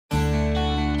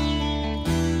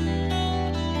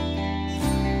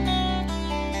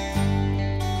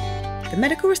The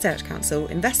Medical Research Council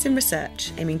invests in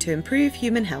research aiming to improve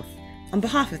human health on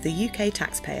behalf of the UK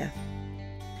taxpayer.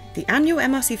 The annual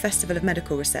MRC Festival of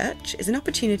Medical Research is an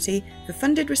opportunity for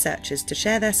funded researchers to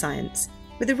share their science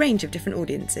with a range of different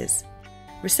audiences.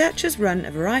 Researchers run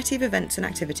a variety of events and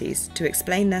activities to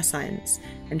explain their science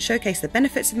and showcase the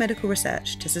benefits of medical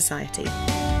research to society.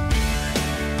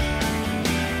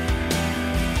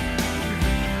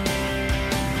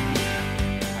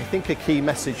 I think a key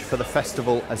message for the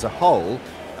festival as a whole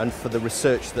and for the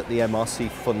research that the MRC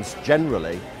funds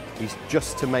generally is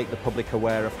just to make the public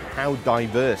aware of how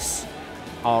diverse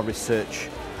our research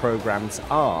programmes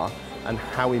are and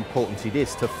how important it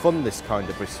is to fund this kind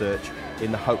of research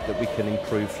in the hope that we can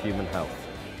improve human health.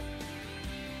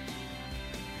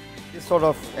 This sort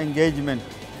of engagement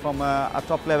from a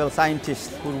top-level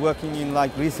scientist who are working in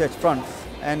research fronts,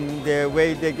 and the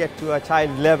way they get to a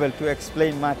child level to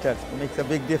explain matters makes a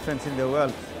big difference in the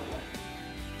world.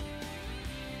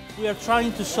 We are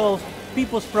trying to solve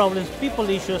people's problems, people's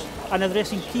issues, and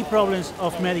addressing key problems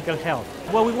of medical health.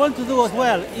 What we want to do as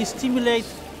well is stimulate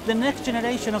the next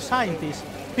generation of scientists.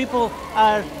 People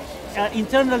are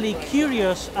internally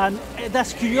curious, and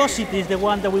that curiosity is the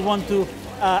one that we want to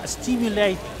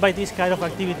stimulate by these kind of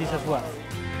activities as well.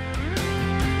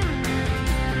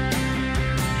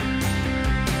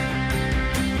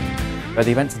 At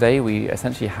the event today, we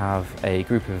essentially have a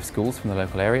group of schools from the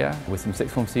local area with some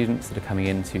sixth form students that are coming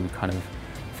in to kind of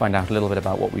find out a little bit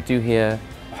about what we do here.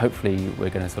 Hopefully we're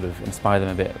going to sort of inspire them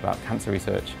a bit about cancer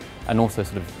research and also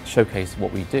sort of showcase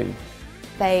what we do.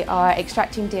 They are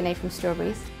extracting DNA from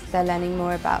strawberries. They're learning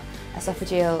more about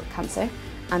esophageal cancer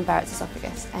and Barrett's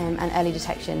esophagus and early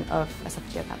detection of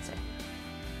esophageal cancer.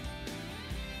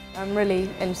 I'm really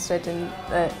interested in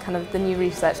the new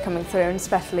research coming through, and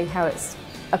especially how it's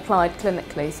applied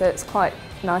clinically, so it's quite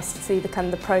nice to see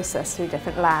the process through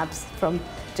different labs from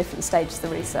different stages of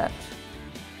the research.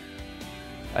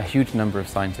 A huge number of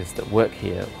scientists that work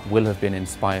here will have been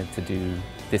inspired to do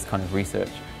this kind of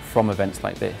research from events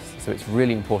like this, so it's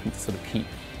really important to sort of keep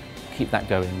that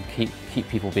going, keep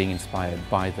people being inspired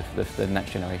by the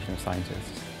next generation of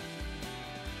scientists.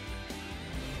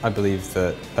 I believe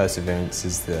that perseverance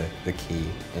is the key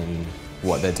in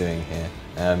what they're doing here.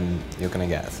 You're going to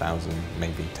get 1,000,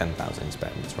 maybe 10,000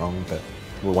 experiments wrong, but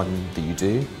the one that you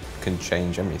do can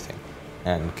change everything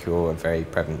and cure a very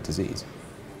prevalent disease.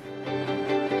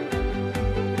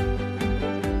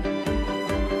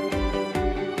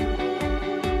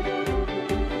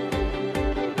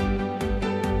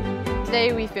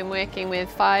 Today we've been working with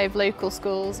 5 local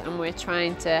schools, and we're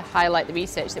trying to highlight the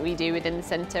research that we do within the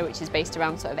centre, which is based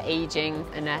around sort of ageing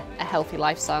and a healthy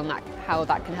lifestyle and how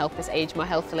that can help us age more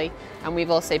healthily. And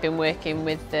we've also been working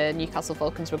with the Newcastle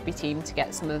Falcons rugby team to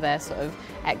get some of their sort of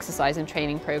exercise and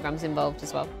training programmes involved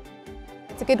as well.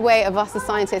 It's a good way of us as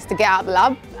scientists to get out of the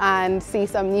lab and see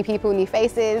some new people, new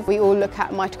faces. We all look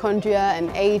at mitochondria and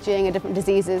ageing and different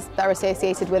diseases that are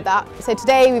associated with that. So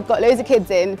today we've got loads of kids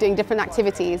in doing different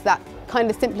activities that kind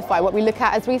of simplify what we look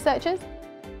at as researchers.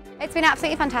 It's been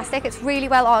absolutely fantastic. It's really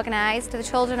well organised. The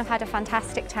children have had a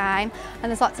fantastic time, and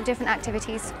there's lots of different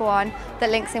activities to go on that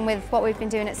links in with what we've been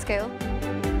doing at school.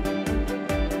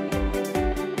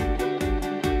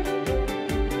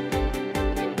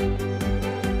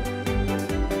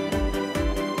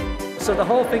 So the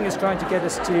whole thing is trying to get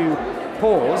us to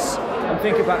pause and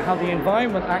think about how the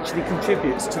environment actually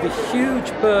contributes to the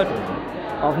huge burden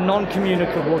of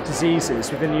non-communicable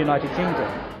diseases within the United Kingdom.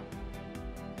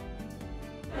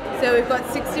 So we've got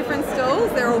 6 different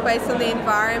stalls. They're all based on the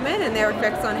environment and their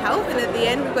effects on health, and at the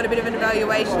end we've got a bit of an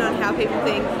evaluation on how people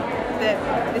think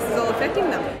that this is all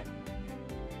affecting them.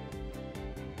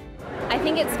 I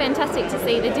think it's fantastic to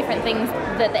see the different things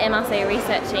that the MRC are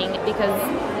researching, because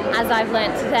as I've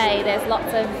learnt today, there's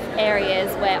lots of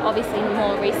areas where obviously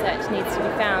more research needs to be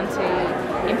found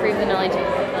to improve the knowledge of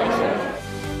the population.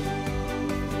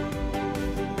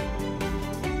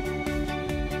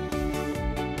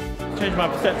 Changed my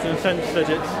perception and sense that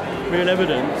it's real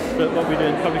evidence that what we do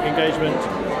in public engagement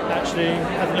actually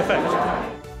has an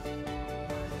effect.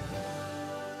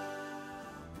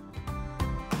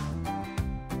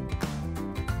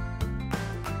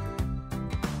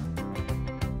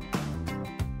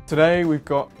 Today we've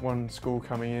got one school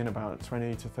coming in, about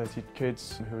 20 to 30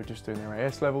 kids who are just doing their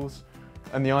AS levels,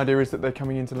 and the idea is that they're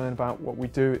coming in to learn about what we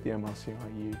do at the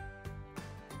MRC-IU.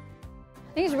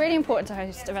 I think it's really important to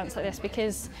host events like this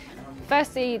because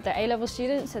firstly they're A-level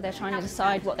students, so they're trying to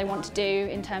decide what they want to do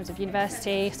in terms of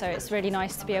university, so it's really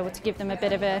nice to be able to give them a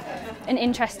bit of an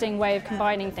interesting way of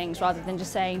combining things rather than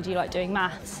just saying, do you like doing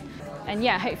maths? And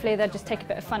yeah, hopefully they'll just take a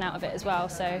bit of fun out of it as well,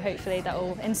 so hopefully that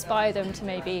will inspire them to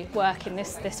maybe work in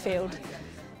this field.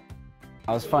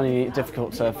 I was finding it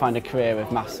difficult to find a career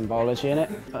with maths and biology in it.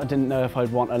 I didn't know if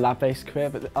I'd want a lab-based career,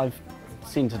 but I've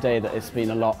seen today that it's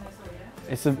been a lot.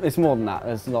 It's more than that.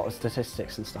 There's a lot of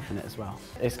statistics and stuff in it as well.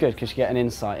 It's good because you get an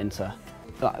insight into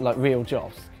like real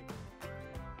jobs.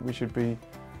 We should be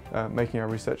making our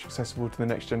research accessible to the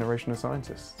next generation of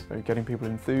scientists. So getting people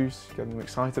enthused, getting them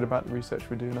excited about the research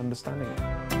we do and understanding it.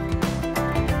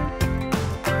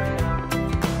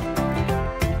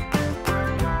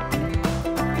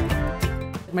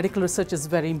 Medical research is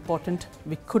very important.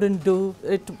 We couldn't do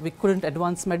it, we couldn't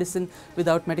advance medicine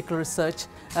without medical research.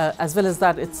 As well as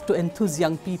that, it's to enthuse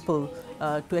young people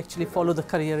to actually follow the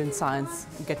career in science,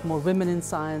 get more women in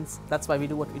science. That's why we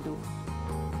do what we do.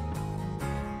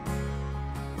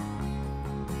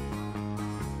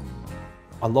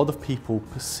 A lot of people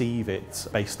perceive it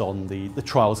based on the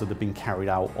trials that have been carried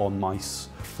out on mice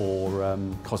for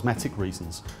cosmetic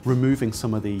reasons. Removing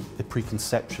some of the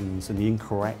preconceptions and the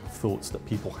incorrect thoughts that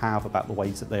people have about the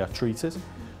ways that they are treated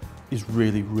is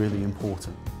really, really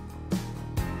important.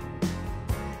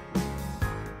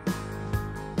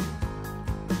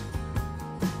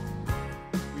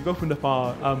 We've opened up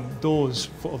our doors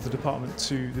of the department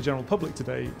to the general public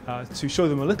today to show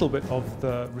them a little bit of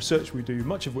the research we do,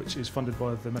 much of which is funded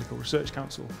by the Medical Research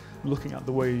Council, looking at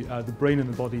the way the brain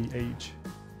and the body age.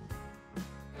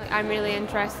 I'm really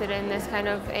interested in this kind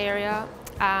of area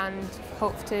and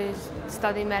hope to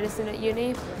study medicine at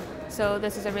uni, so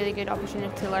this is a really good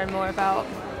opportunity to learn more about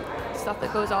stuff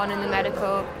that goes on in the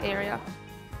medical area.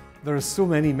 There are so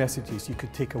many messages you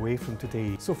could take away from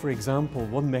today. So for example,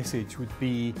 one message would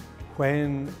be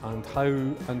when and how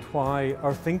and why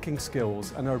our thinking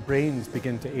skills and our brains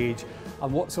begin to age,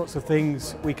 and what sorts of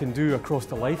things we can do across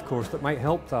the life course that might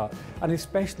help that. And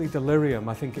especially delirium,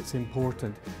 I think it's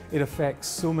important. It affects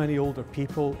so many older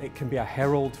people. It can be a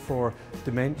herald for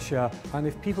dementia. And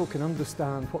if people can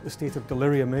understand what the state of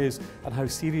delirium is and how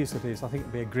serious it is, I think it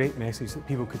would be a great message that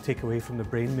people could take away from the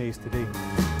brain maze today.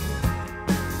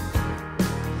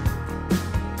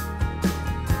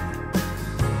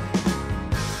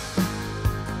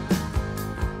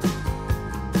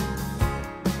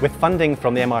 With funding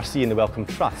from the MRC and the Wellcome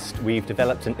Trust, we've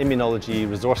developed an immunology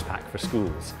resource pack for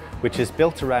schools, which is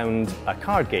built around a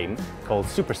card game called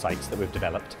Super Sites that we've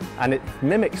developed. And it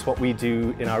mimics what we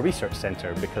do in our research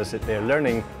centre because they're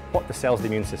learning what the cells of the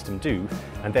immune system do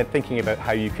and then thinking about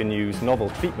how you can use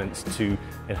novel treatments to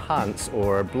enhance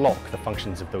or block the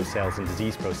functions of those cells and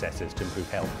disease processes to improve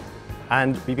health.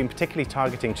 And we've been particularly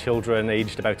targeting children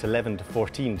aged about 11 to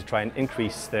 14 to try and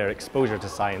increase their exposure to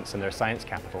science and their science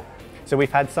capital. So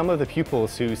we've had some of the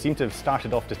pupils who seem to have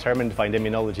started off determined to find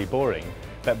immunology boring,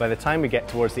 but by the time we get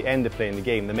towards the end of playing the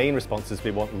game, the main response is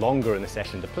we want longer in the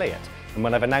session to play it. And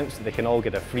when I've announced that they can all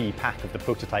get a free pack of the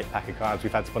prototype pack of cards,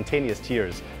 we've had spontaneous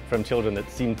cheers from children that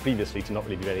seemed previously to not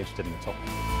really be very interested in the topic.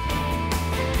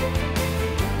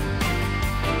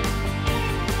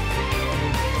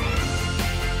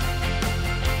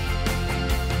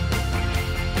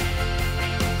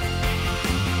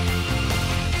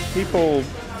 People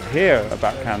hear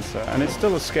about cancer and it's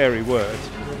still a scary word,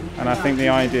 and I think the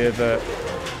idea that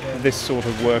this sort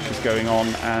of work is going on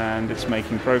and it's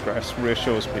making progress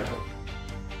reassures people.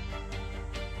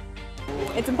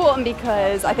 It's important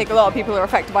because I think a lot of people are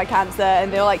affected by cancer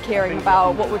and they like hearing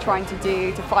about what we're trying to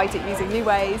do to fight it using new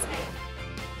ways.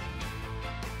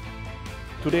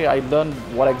 Today I learned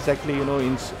what exactly,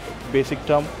 in basic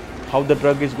term, how the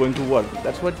drug is going to work.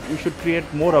 That's what we should create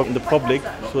more of in the public,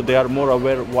 so they are more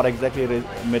aware what exactly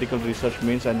medical research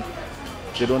means and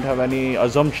they don't have any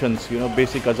assumptions,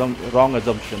 basic wrong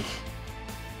assumptions.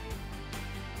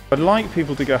 I'd like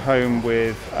people to go home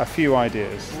with a few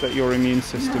ideas that your immune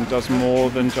system does more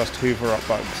than just hoover up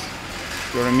bugs.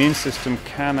 Your immune system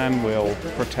can and will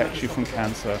protect you from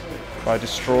cancer by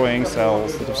destroying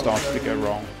cells that have started to go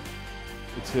wrong.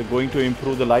 It's going to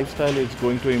improve the lifestyle, it's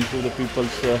going to improve the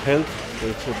people's health,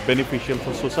 it's beneficial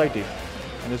for society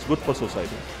and it's good for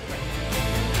society.